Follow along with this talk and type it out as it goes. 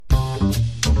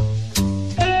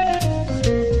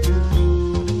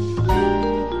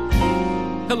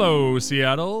Hello,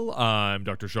 Seattle. I'm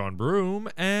Dr. Sean Broom,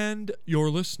 and you're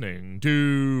listening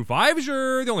to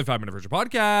Fivesier, the only 5-minute version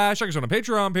podcast. Check us out on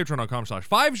Patreon,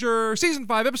 patreon.com/Fivesier, Season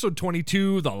 5, Episode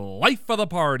 22, The Life of the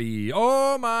Party.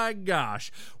 Oh my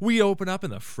gosh. We open up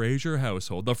in the Frasier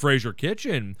household, the Frasier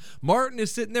kitchen. Martin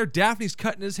is sitting there, Daphne's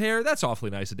cutting his hair. That's awfully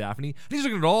nice of Daphne. And he's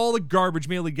looking at all the garbage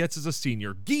mail he gets as a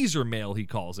senior. Geezer mail, he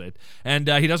calls it. And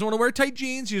he doesn't want to wear tight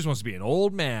jeans, he just wants to be an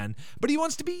old man. But he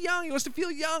wants to be young, he wants to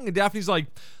feel young. And Daphne's like,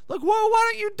 whoa,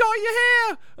 why don't you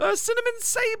dye your hair? Cinnamon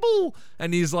sable.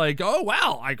 And he's like, oh,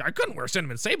 well, I couldn't wear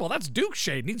cinnamon sable. That's Duke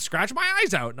shade. And he'd scratch my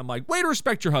eyes out. And I'm like, way to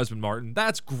respect your husband, Martin.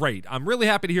 That's great. I'm really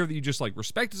happy to hear that you just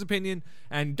respect his opinion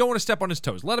and don't want to step on his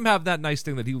toes. Let him have that nice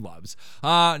thing that he loves.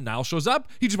 Niall shows up.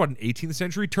 He just bought an 18th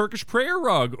century Turkish prayer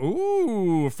rug.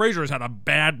 Ooh, Frasier has had a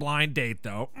bad blind date,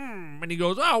 though. And he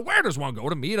goes, oh, where does one go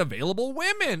to meet available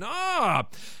women?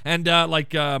 And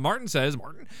Martin says,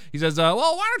 he says, well,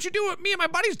 why don't you do what me and my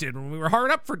buddies did when we were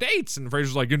hard up for dates? And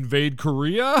Frasier's like, invade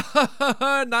Korea?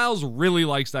 Niles really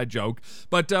likes that joke.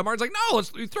 But Martin's like, no, let's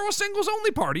throw a singles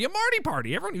only party, a Marty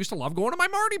party. Everyone used to love going to my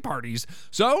Marty parties.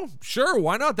 So, sure,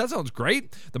 why not? That sounds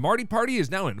great. The Marty party is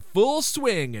now in full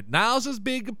swing at Niles'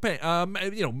 big,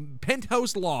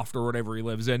 penthouse loft or whatever he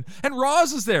lives in. And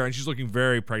Roz is there, and she's looking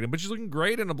very pregnant, but she's looking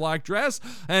great in a black dress.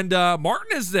 And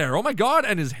Martin is there. Oh my God,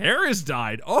 and his hair is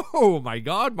dyed. Oh my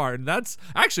God, Martin, that's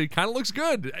actually kind of looks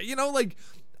good.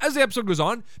 As the episode goes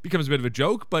on, becomes a bit of a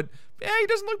joke, but yeah, he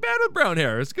doesn't look bad with brown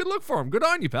hair. It's a good look for him. Good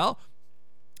on you, pal.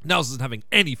 Niles isn't having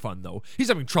any fun, though. He's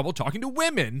having trouble talking to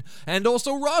women. And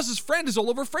also, Roz's friend is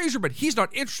all over Frasier, but he's not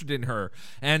interested in her.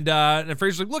 And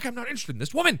Frasier's like, look, I'm not interested in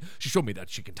this woman. She showed me that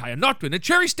she can tie a knot in a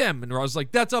cherry stem. And Roz's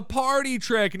like, that's a party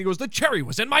trick. And he goes, the cherry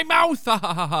was in my mouth. Ha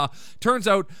ha ha ha. Turns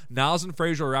out, Niles and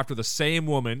Frasier are after the same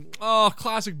woman. Oh,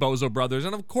 classic Bozo Brothers.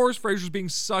 And of course, Frasier's being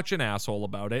such an asshole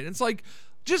about it. And it's like,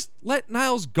 just let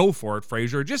Niles go for it,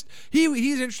 Frasier. Just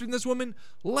he's interested in this woman.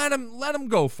 Let him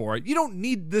go for it. You don't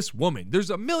need this woman. There's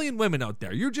a million women out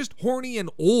there. You're just horny and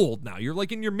old now. You're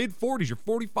like in your mid 40s. You're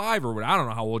 45 or what? I don't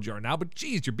know how old you are now, but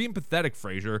geez, you're being pathetic,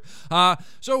 Frasier.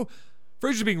 So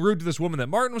Frasier's being rude to this woman that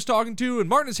Martin was talking to, and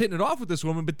Martin is hitting it off with this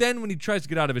woman, but then when he tries to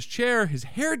get out of his chair, his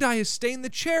hair dye has stained the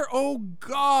chair. Oh,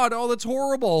 God. Oh, that's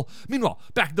horrible. Meanwhile,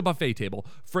 back at the buffet table,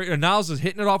 Niles is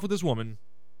hitting it off with this woman.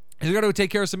 He's got to take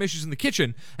care of some issues in the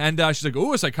kitchen. And she's like,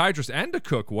 oh, a psychiatrist and a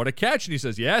cook. What a catch. And he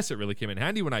says, yes, it really came in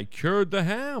handy when I cured the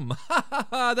ham.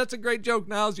 That's a great joke,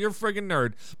 Niles. You're a friggin'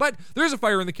 nerd. But there's a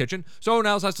fire in the kitchen, so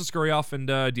Niles has to scurry off and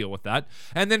deal with that.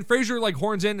 And then Frasier,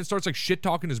 horns in and starts,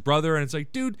 shit-talking his brother. And it's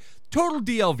like, dude, total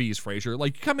DLVs, Frasier.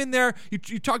 You come in there,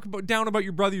 you talk down about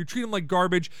your brother, you treat him like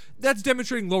garbage. That's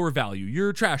demonstrating lower value. You're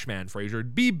a trash man,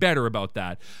 Frasier. Be better about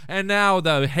that. And now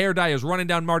the hair dye is running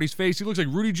down Marty's face. He looks like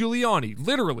Rudy Giuliani.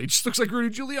 Literally, just looks like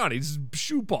Rudy Giuliani. His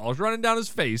shoe polish running down his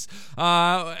face.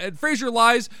 And Frasier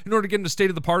lies in order to get him to stay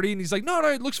to the party. And he's like, no,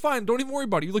 it looks fine. Don't even worry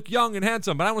about it. You look young and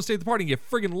handsome, but I want to stay at the party and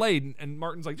get friggin' laid. And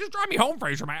Martin's like, just drive me home,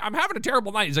 Frasier. I'm having a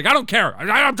terrible night. He's like, I don't care.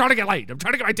 I'm trying to get laid. I'm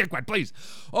trying to get my dick wet, please.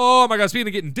 Oh my God, speaking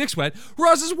of getting dick sweat,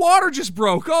 Roz's water just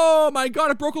broke. Oh my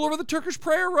God, it broke all over the Turkish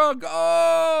prayer rug.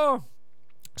 Oh.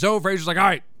 So Frasier's like, all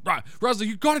right, Roz's like,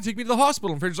 you gotta take me to the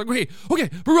hospital. And Frasier's like, okay,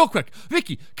 but real quick,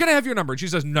 Vicky, can I have your number? And she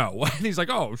says, no. And he's like,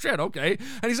 oh shit, okay.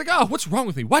 And he's like, oh, what's wrong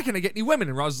with me? Why can't I get any women?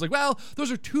 And Roz is like, well,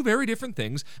 those are two very different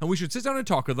things, and we should sit down and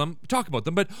talk about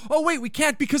them. But oh wait, we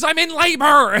can't because I'm in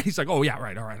labor. And he's like, oh yeah,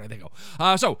 right, all right, I think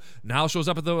so. So Niles shows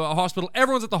up at the hospital.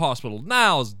 Everyone's at the hospital.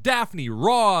 Niles, Daphne,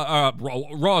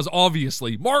 Roz,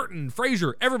 obviously, Martin,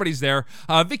 Frasier, everybody's there.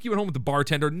 Vicky went home with the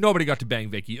bartender. Nobody got to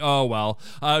bang Vicky. Oh well.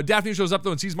 Daphne shows up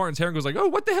though and sees Martin's hair and goes like, oh,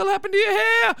 what the hell happened to your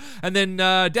hair? And then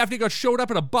Daphne showed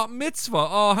up at a bat mitzvah.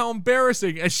 Oh, how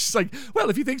embarrassing. And she's like, well,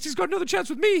 if he thinks he's got another chance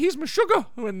with me, he's my sugar.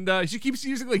 And she keeps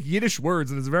using Yiddish words,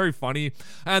 and it's very funny.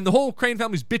 And the whole Crane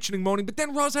family's bitching and moaning, but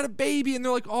then Roz had a baby, and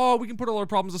they're like, oh, we can put all our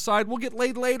problems aside. We'll get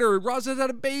laid later. Roz has had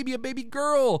a baby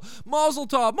girl. Mazel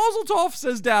tov,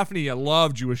 says Daphne. I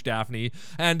love Jewish Daphne.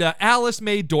 And Alice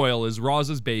May Doyle is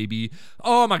Roz's baby.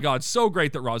 Oh my God, so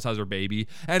great that Roz has her baby.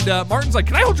 And Martin's like,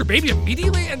 can I hold your baby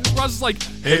immediately? And Roz is like,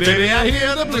 hey baby, I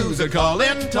hear the blues are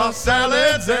calling, tossed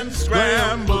salads and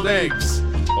scrambled eggs.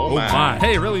 Oh my.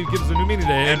 Hey, it really gives a new meaning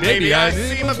to it. And maybe I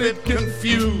seem a bit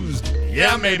confused.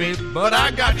 Yeah, maybe, but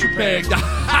I got you pegged.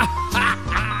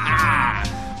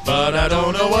 But I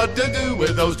don't know what to do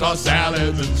with those tossed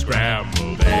salads and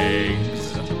scrambled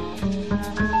eggs.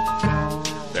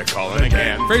 They're calling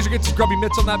again. Frasier gets his grubby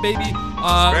mitts on that baby.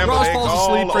 Roz falls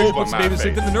asleep. Frasier puts the baby to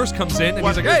sleep. Then the nurse comes in and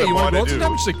he's like, hey, you want to go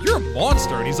sometime? She's like, you're a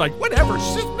monster. And he's like, whatever.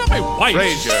 She's not my wife.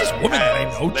 Frasier, she's this woman that I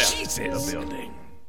know. Jesus. The building.